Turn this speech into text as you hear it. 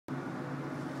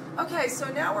Okay,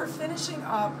 so now we're finishing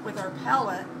up with our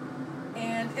pellet,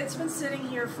 and it's been sitting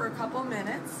here for a couple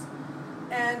minutes,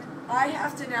 and I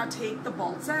have to now take the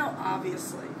bolts out,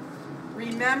 obviously.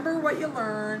 Remember what you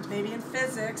learned, maybe in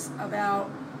physics,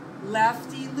 about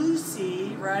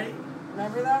lefty-loosey, right?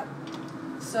 Remember that?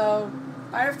 So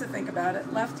I have to think about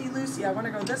it. Lefty-loosey, I want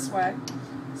to go this way.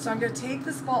 So I'm going to take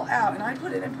this bolt out, and I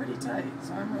put it in pretty tight,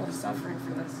 so I'm really suffering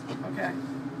for this. Okay.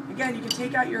 Again, you can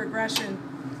take out your aggression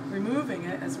removing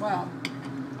it as well.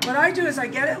 What I do is I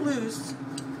get it loose,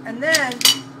 and then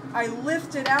I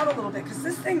lift it out a little bit, because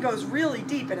this thing goes really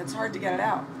deep, and it's hard to get it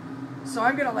out. So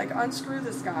I'm going to, like, unscrew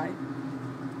this guy.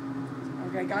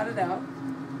 Okay, got it out.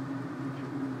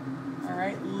 All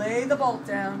right, lay the bolt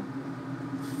down,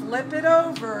 flip it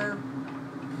over,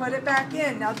 put it back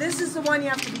in. Now this is the one you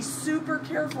have to be super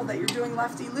careful that you're doing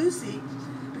lefty-loosey,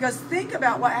 because think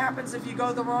about what happens if you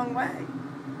go the wrong way.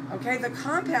 Okay, the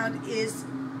compound is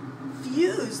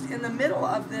fused in the middle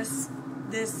of this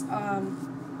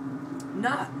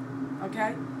nut.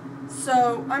 Okay,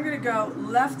 so I'm going to go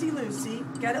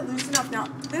lefty-loosey, get it loose enough. Now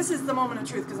this is the moment of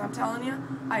truth, because I'm telling you,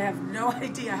 I have no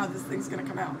idea how this thing's going to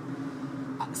come out.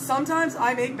 Sometimes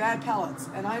I make bad pellets,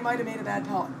 and I might have made a bad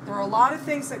pellet. There are a lot of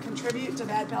things that contribute to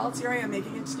bad pellets. Here I am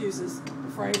making excuses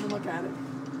before I even look at it.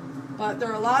 But there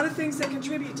are a lot of things that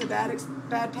contribute to bad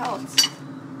pellets.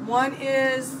 One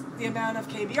is the amount of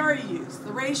KBR you use,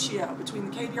 the ratio between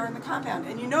the KBR and the compound.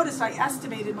 And you notice I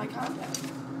estimated my compound.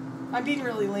 I'm being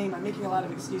really lame. I'm making a lot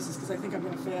of excuses because I think I'm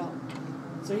going to fail.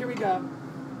 So here we go.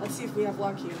 Let's see if we have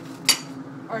luck here.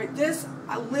 All right, this,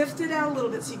 I lift it out a little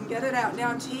bit so you can get it out. Now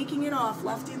I'm taking it off,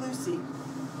 lefty-loosey.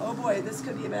 Oh boy, this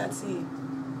could be a bad scene.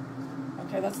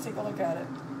 Okay, let's take a look at it.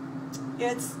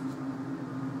 It's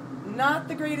not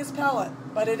the greatest pellet,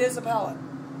 but it is a pellet.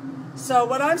 So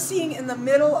what I'm seeing in the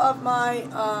middle of my,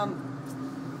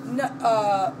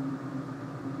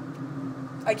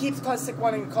 I keep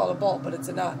wanting to call it a bolt, but it's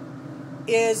a nut,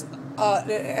 is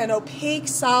an opaque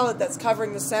solid that's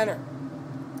covering the center.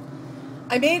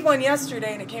 I made one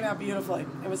yesterday and it came out beautifully.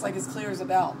 It was like as clear as a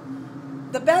bell.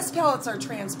 The best pellets are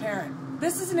transparent.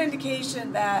 This is an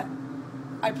indication that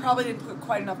I probably didn't put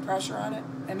quite enough pressure on it,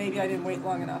 and maybe I didn't wait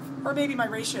long enough, or maybe my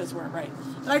ratios weren't right.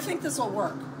 But I think this will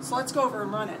work. So let's go over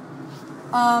and run it.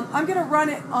 I'm going to run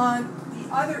it on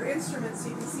the other instrument so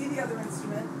you can see the other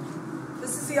instrument.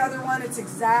 This is the other one. It's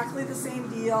exactly the same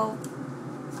deal.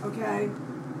 Okay.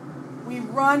 We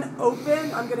run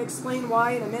open. I'm going to explain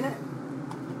why in a minute.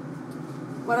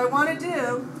 What I want to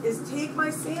do is take my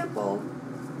sample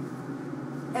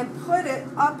and put it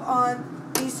up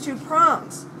on these two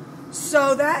prongs.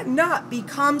 So that nut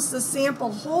becomes the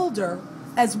sample holder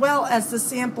as well as the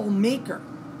sample maker.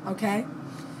 Okay?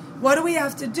 What do we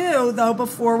have to do, though,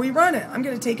 before we run it? I'm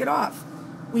going to take it off.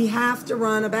 We have to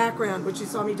run a background, which you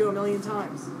saw me do a million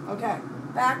times. Okay,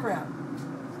 background.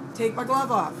 Take my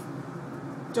glove off.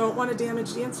 Don't want to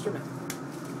damage the instrument.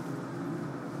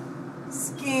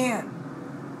 Scan.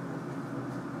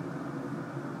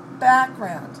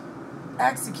 Background.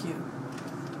 Execute.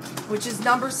 Which is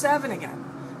number 7 again.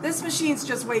 This machine's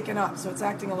just waking up, so it's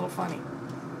acting a little funny.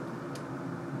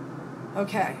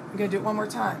 Okay, I'm going to do it one more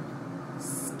time.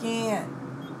 Scan.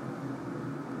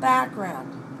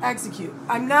 Background. Execute.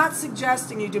 I'm not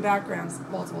suggesting you do backgrounds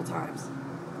multiple times.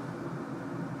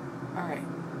 All right.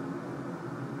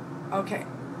 Okay.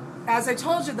 As I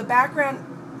told you, the background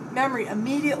memory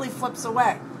immediately flips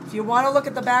away. If you want to look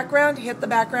at the background, hit the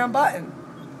background button.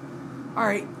 All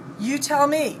right. You tell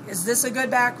me, is this a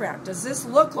good background? Does this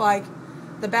look like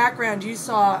the background you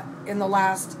saw in the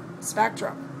last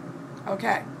spectrum?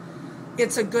 Okay.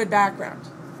 It's a good background.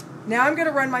 Now I'm going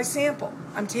to run my sample.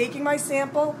 I'm taking my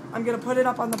sample. I'm going to put it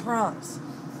up on the prongs.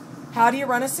 How do you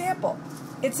run a sample?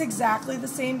 It's exactly the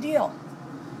same deal.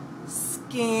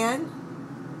 Scan,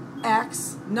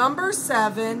 X, number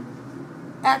 7,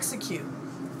 execute.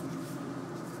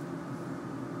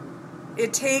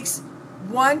 It takes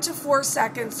 1 to 4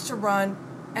 seconds to run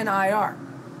an IR.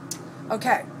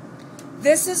 Okay.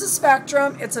 This is a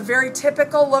spectrum. It's a very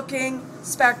typical looking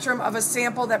spectrum of a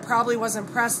sample that probably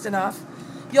wasn't pressed enough.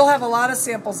 You'll have a lot of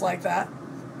samples like that.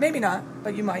 Maybe not,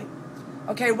 but you might.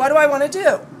 Okay, what do I want to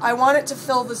do? I want it to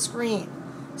fill the screen.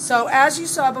 So as you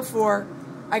saw before,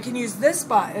 I can use this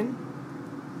button,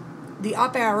 the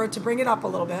up arrow, to bring it up a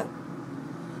little bit.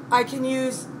 I can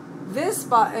use this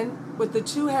button with the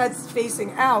 2 heads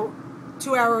facing out,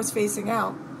 2 arrows facing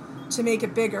out, to make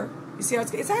it bigger. You see how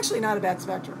it's actually not a bad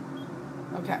spectrum.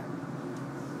 Okay.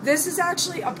 This is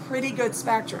actually a pretty good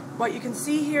spectrum. What you can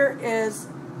see here is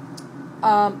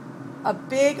a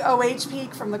big OH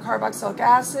peak from the carboxylic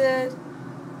acid,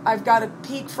 I've got a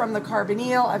peak from the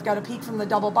carbonyl. I've got a peak from the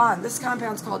double bond. This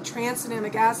compound's called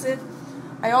tranexamic acid.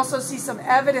 I also see some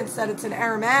evidence that it's an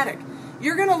aromatic.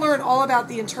 You're going to learn all about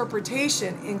the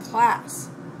interpretation in class.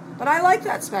 But I like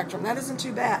that spectrum. That isn't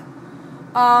too bad.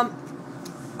 I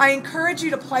encourage you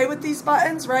to play with these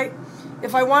buttons, right?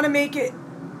 If I want to make it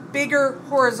bigger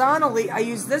horizontally, I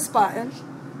use this button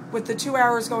with the 2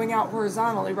 arrows going out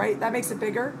horizontally, right? That makes it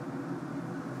bigger.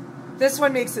 This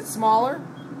one makes it smaller.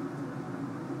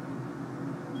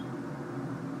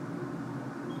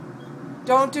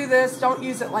 Don't do this. Don't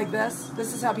use it like this.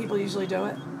 This is how people usually do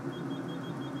it.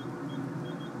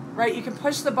 Right? You can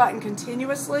push the button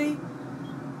continuously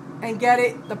and get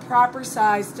it the proper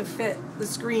size to fit the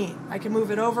screen. I can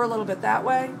move it over a little bit that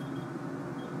way.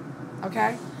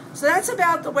 Okay? So that's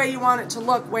about the way you want it to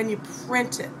look when you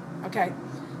print it. Okay?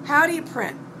 How do you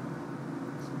print?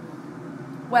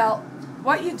 Well,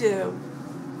 what you do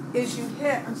is you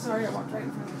hit, I'm sorry, I walked right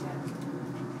in front of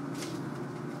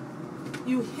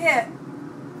you. You hit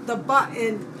the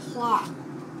button plot.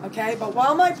 Okay? But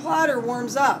while my plotter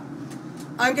warms up,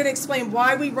 I'm going to explain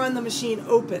why we run the machine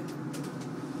open.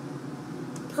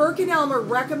 PerkinElmer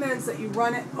recommends that you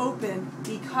run it open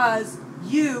because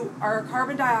you are a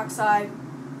carbon dioxide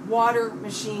water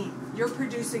machine. You're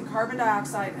producing carbon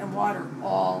dioxide and water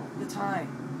all the time,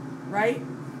 right?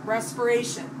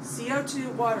 Respiration,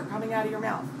 CO2, water coming out of your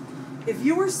mouth. If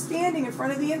you were standing in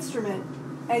front of the instrument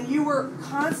and you were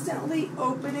constantly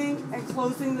opening and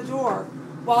closing the door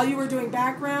while you were doing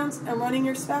backgrounds and running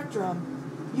your spectrum,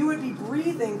 you would be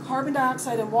breathing carbon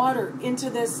dioxide and water into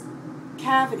this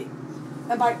cavity.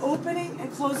 And by opening and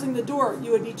closing the door,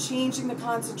 you would be changing the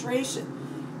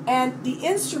concentration. And the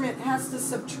instrument has to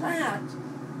subtract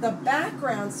the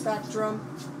background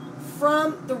spectrum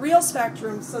from the real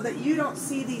spectrum so that you don't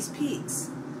see these peaks.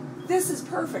 This is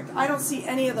perfect. I don't see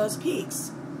any of those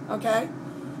peaks. Okay?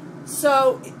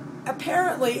 So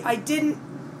apparently I didn't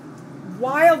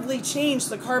wildly change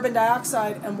the carbon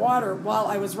dioxide and water while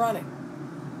I was running.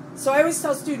 So I always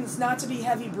tell students not to be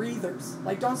heavy breathers.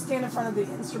 Like, don't stand in front of the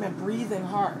instrument breathing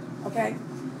hard, okay?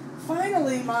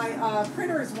 Finally, my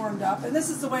printer is warmed up, and this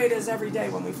is the way it is every day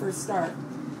when we first start.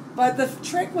 But the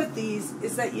trick with these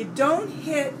is that you don't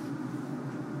hit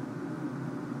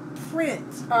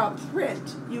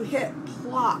print, you hit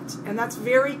plot, and that's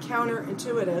very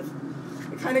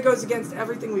counterintuitive. It kind of goes against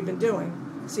everything we've been doing.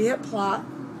 So you hit plot,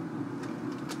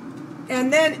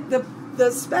 and then the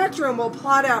spectrum will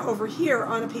plot out over here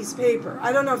on a piece of paper.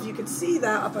 I don't know if you can see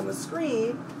that up on the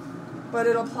screen, but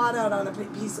it'll plot out on a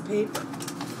piece of paper.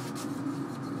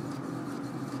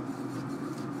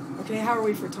 Okay, how are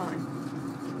we for time?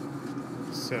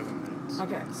 7 minutes.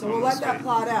 Okay, so we'll let that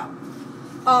plot out.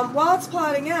 While it's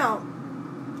plotting out,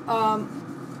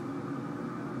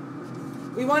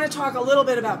 we want to talk a little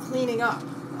bit about cleaning up,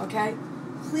 okay?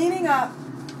 Cleaning up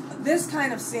this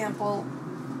kind of sample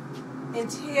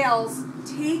entails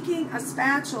taking a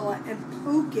spatula and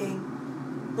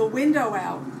poking the window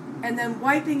out and then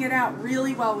wiping it out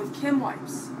really well with Kim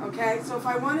wipes, okay? So if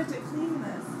I wanted to clean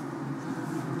this,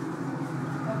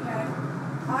 okay,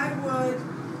 I would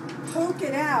poke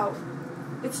it out.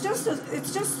 It's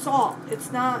just salt.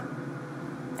 It's not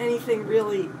anything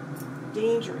really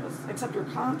dangerous, except your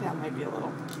compound might be a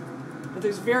little, but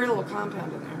there's very little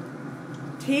compound in there.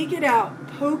 Take it out,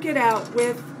 poke it out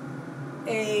with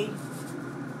a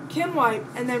Kim wipe,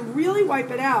 and then really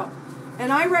wipe it out.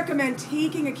 And I recommend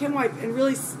taking a Kim wipe and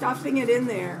really stuffing it in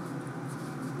there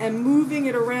and moving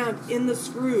it around in the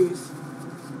screws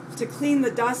to clean the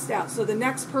dust out so the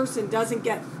next person doesn't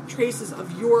get traces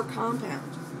of your compound.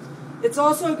 It's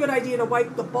also a good idea to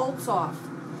wipe the bolts off.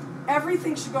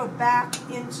 Everything should go back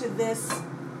into this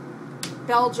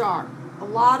bell jar. A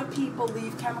lot of people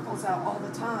leave chemicals out all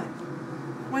the time.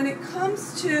 When it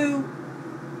comes to,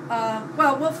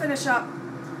 well, we'll finish up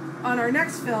on our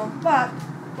next film, but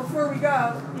before we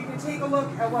go, you can take a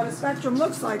look at what a spectrum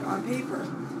looks like on paper.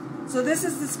 So this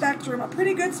is the spectrum, a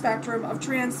pretty good spectrum of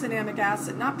tranexamic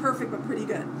acid. Not perfect, but pretty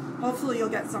good. Hopefully you'll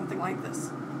get something like this.